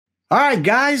All right,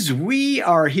 guys, we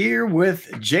are here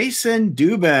with Jason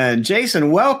Dubin.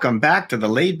 Jason, welcome back to the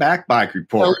Laidback Bike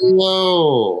Report.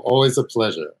 Hello, always a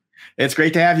pleasure. It's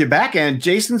great to have you back. And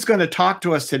Jason's going to talk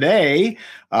to us today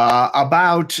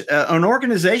about an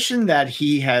organization that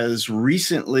he has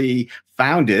recently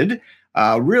founded,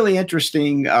 a really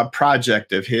interesting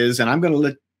project of his. And I'm going to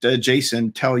let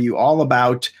Jason tell you all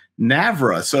about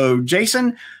NYC. So,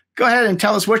 Jason, go ahead and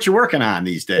tell us what you're working on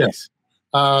these days. Yeah.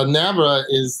 NYC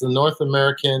is the North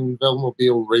American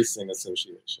Velomobile Racing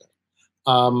Association.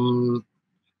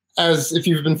 As if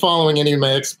you've been following any of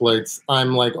my exploits,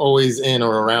 I'm like always in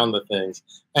or around the things.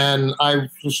 And I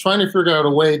was trying to figure out a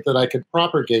way that I could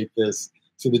propagate this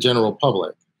to the general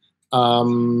public.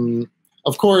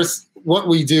 Of course, what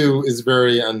we do is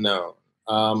very unknown.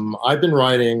 I've been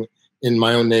riding in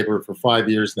my own neighborhood for 5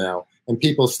 years now, and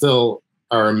people still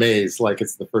are amazed like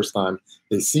it's the first time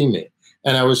they see me.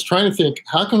 And I was trying to think,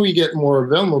 how can we get more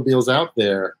Velomobiles out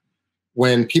there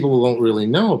when people don't really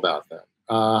know about them?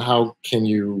 How can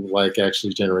you like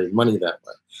actually generate money that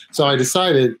way? So I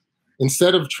decided,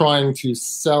 instead of trying to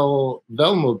sell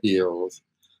Velomobiles,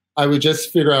 I would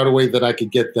just figure out a way that I could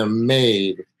get them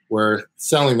made where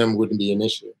selling them wouldn't be an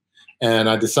issue. And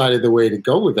I decided the way to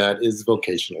go with that is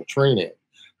vocational training.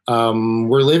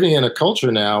 We're living in a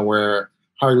culture now where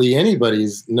hardly anybody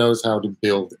knows how to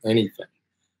build anything.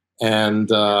 And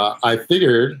I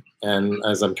figured, and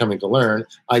as I'm coming to learn,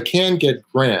 I can get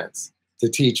grants to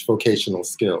teach vocational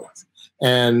skills.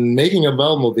 And making a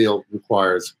Velomobile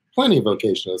requires plenty of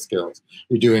vocational skills.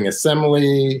 You're doing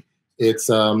assembly, it's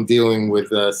dealing with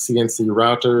CNC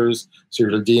routers, so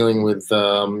you're dealing with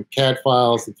CAD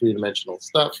files and three-dimensional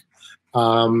stuff.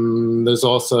 There's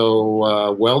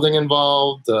also welding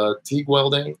involved, TIG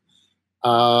welding,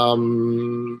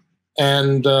 and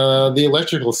the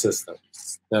electrical systems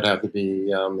that have to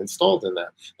be installed in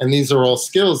that. And these are all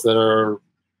skills that are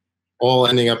all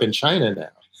ending up in China now.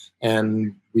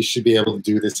 And we should be able to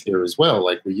do this here as well,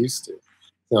 like we used to.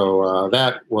 So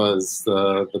that was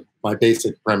my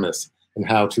basic premise in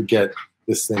how to get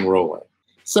this thing rolling.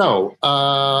 So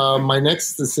my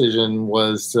next decision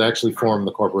was to actually form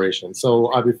the corporation. So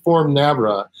I reformed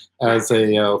NYC as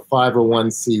a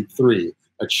 501c3,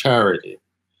 a charity.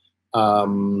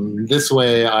 This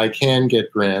way I can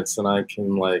get grants, and I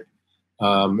can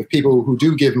people who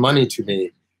do give money to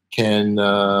me can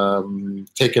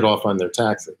take it off on their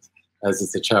taxes as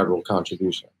it's a charitable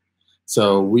contribution.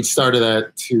 So we started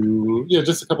that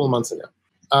just a couple of months ago.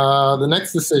 The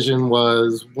next decision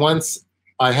was, once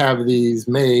I have these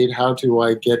made, how do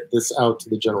I get this out to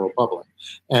the general public?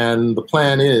 And the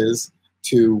plan is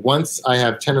to, once I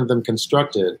have 10 of them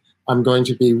constructed, I'm going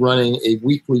to be running a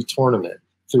weekly tournament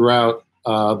throughout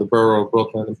the borough of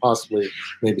Brooklyn, and possibly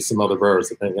maybe some other boroughs,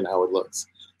 depending on how it looks.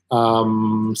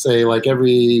 Say like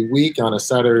every week on a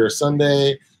Saturday or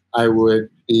Sunday, I would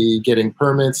be getting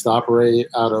permits to operate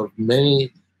out of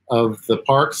many of the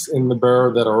parks in the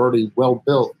borough that are already well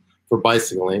built for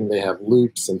bicycling. They have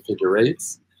loops and figure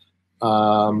eights.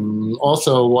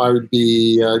 Also, I would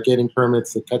be getting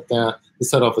permits to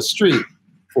set off a street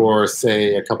for,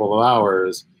 say, a couple of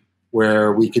hours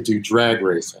where we could do drag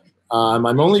racing.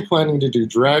 I'm only planning to do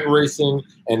drag racing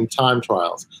and time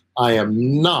trials. I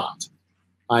am not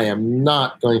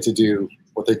going to do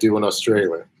what they do in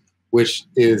Australia, which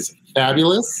is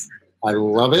fabulous. I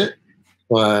love it.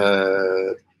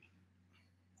 But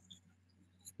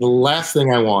the last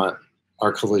thing I want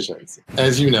are collisions.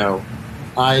 As you know,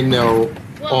 I know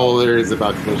all there is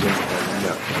about collisions,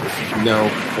 and no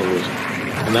collisions.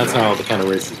 And that's how the kind of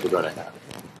races we're going to have.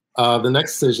 The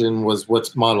next decision was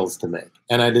what models to make.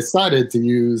 And I decided to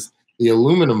use the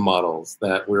aluminum models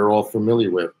that we're all familiar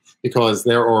with because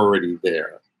they're already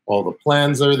there. All the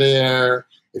plans are there.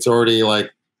 It's already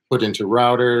put into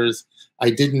routers.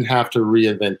 I didn't have to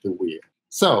reinvent the wheel.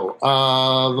 So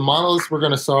the models we're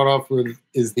going to start off with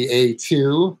is the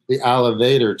A2, the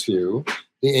Elevator 2,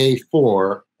 the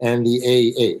A4, and the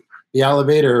A8. The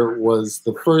Elevator was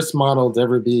the first model to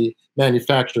ever be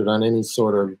manufactured on any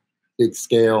sort of big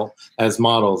scale as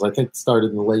models. I think it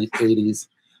started in the late 80s.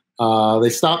 They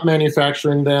stopped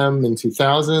manufacturing them in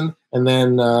 2000, and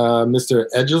then Mr.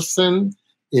 Edgelson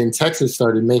in Texas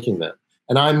started making them.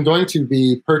 And I'm going to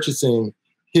be purchasing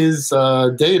his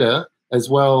data as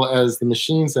well as the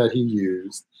machines that he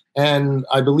used. And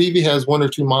I believe he has 1 or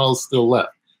 2 models still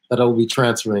left that I will be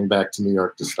transferring back to New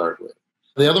York to start with.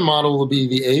 The other model will be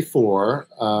the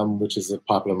A4, which is a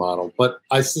popular model, but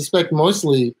I suspect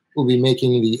mostly we'll be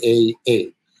making the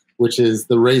A8, which is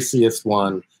the raciest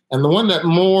one, and the one that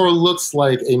more looks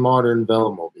like a modern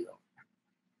Velomobile.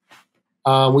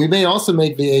 We may also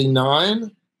make the A9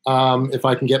 if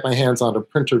I can get my hands on a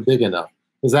printer big enough,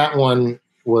 because that one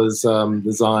was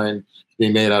designed to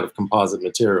be made out of composite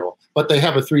material, but they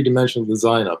have a three-dimensional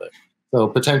design of it. So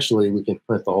potentially we can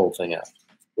print the whole thing out.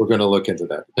 We're going to look into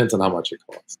that. Depends on how much it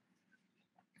costs.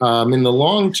 In the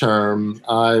long term,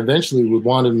 I eventually would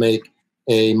want to make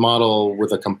a model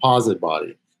with a composite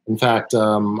body. In fact,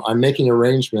 I'm making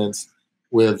arrangements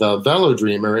with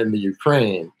Velodreamer in the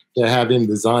Ukraine to have him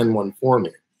design one for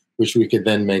me, which we could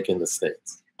then make in the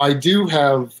States. I do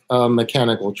have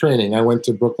mechanical training. I went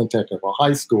to Brooklyn Technical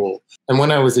High School, and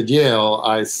when I was at Yale,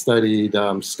 I studied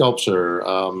sculpture,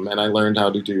 and I learned how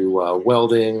to do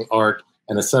welding, arc,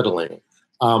 and acetylene.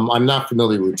 I'm not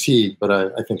familiar with TIG, but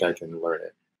I think I can learn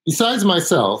it. Besides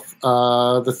myself,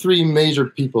 the three major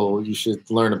people you should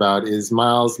learn about is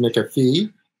Miles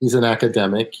McAfee. He's an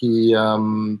academic. He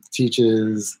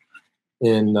teaches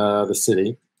in the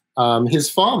city. His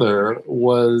father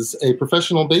was a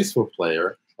professional baseball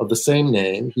player of the same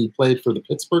name. He played for the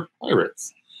Pittsburgh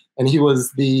Pirates. And he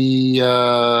was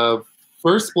the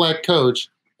first black coach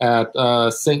at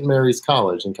St. Mary's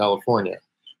College in California.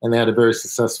 And they had a very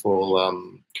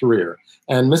successful career.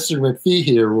 And Mr. McPhee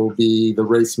here will be the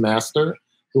race master,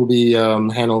 who'll be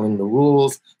handling the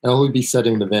rules, and he'll be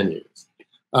setting the venues.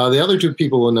 The other two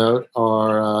people we'll note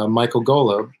are Michael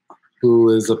Golub, who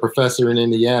is a professor in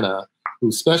Indiana,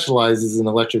 who specializes in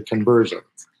electric conversions.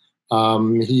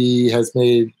 He has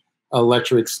made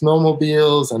electric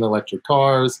snowmobiles and electric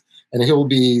cars, and he'll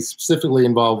be specifically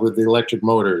involved with the electric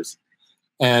motors.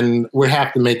 And we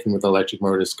have to make them with electric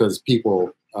motors because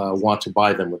people want to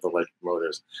buy them with electric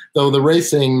motors. Though the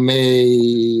racing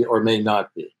may or may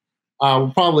not be.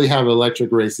 We'll probably have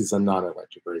electric races and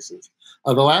non-electric races.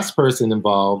 The last person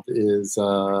involved is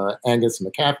Angus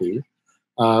McAfee,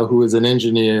 who is an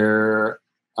engineer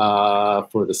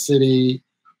for the city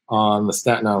on the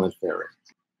Staten Island Ferry.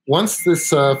 Once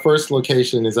this first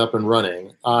location is up and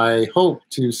running, I hope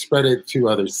to spread it to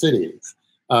other cities.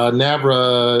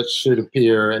 NAVRA should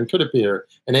appear and could appear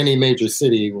in any major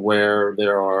city where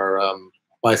there are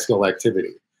bicycle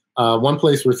activity. One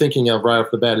place we're thinking of right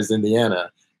off the bat is Indiana,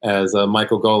 as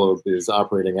Michael Golub is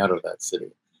operating out of that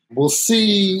city. We'll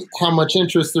see how much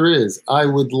interest there is. I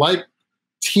would like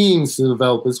teams to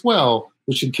develop as well,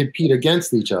 which should compete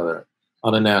against each other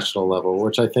on a national level,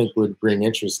 which I think would bring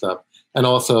interest up and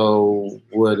also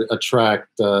would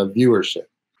attract viewership.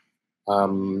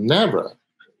 NAVRA.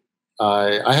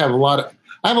 I have a lot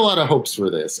of hopes for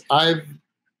this. I've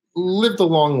lived a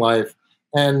long life,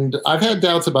 and I've had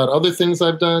doubts about other things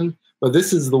I've done, but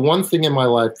this is the one thing in my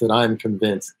life that I'm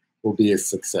convinced will be a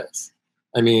success.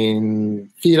 I mean,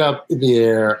 feet up in the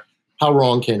air, how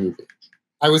wrong can you be?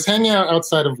 I was hanging out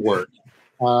outside of work,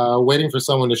 waiting for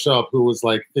someone to show up who was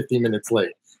like 15 minutes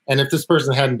late. And if this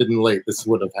person hadn't been late, this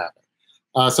would have happened.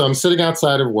 So I'm sitting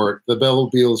outside of work, the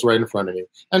Velomobile is right in front of me,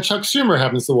 and Chuck Schumer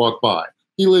happens to walk by.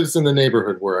 He lives in the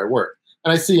neighborhood where I work,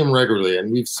 and I see him regularly,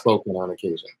 and we've spoken on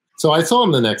occasion. So I saw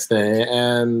him the next day,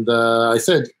 and I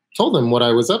told him what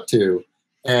I was up to,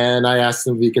 and I asked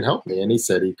him if he could help me, and he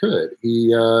said he could. He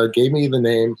gave me the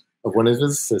name of one of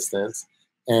his assistants,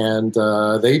 and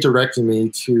they directed me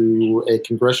to a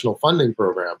congressional funding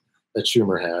program that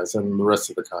Schumer has and the rest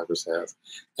of the Congress has.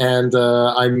 And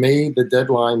I made the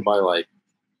deadline by like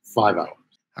 5 hours.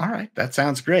 All right, that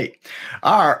sounds great.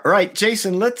 All right,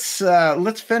 Jason, let's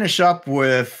finish up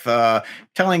with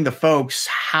telling the folks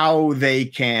how they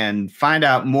can find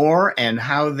out more and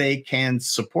how they can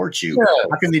support you. Yes.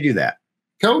 How can they do that?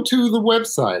 Go to the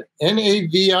website,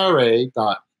 NAVRA.us.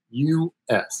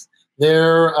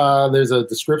 There's a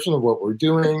description of what we're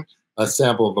doing, a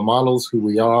sample of the models, who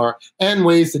we are, and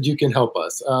ways that you can help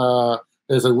us.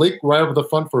 There's a link right over the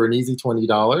front for an easy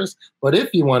 $20. But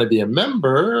if you want to be a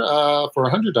member for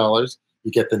 $100,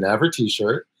 you get the NAVRA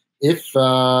t-shirt. If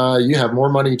you have more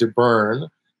money to burn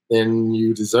than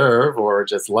you deserve or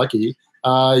just lucky,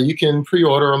 you can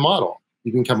pre-order a model.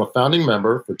 You can become a founding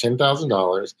member for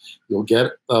 $10,000. You'll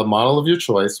get a model of your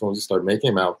choice when you start making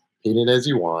them out, paint it as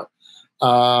you want.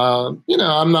 I'm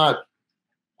not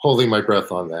holding my breath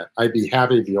on that. I'd be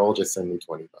happy if you all just send me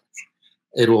 $20.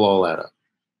 It will all add up.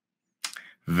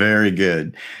 Very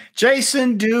good.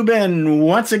 Jason Dubin,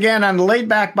 once again on the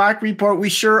Laidback Bike Report. We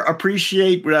sure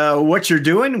appreciate what you're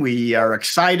doing. We are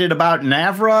excited about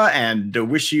NAVRA and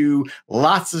wish you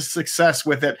lots of success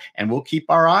with it. And we'll keep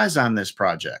our eyes on this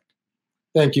project.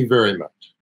 Thank you very much.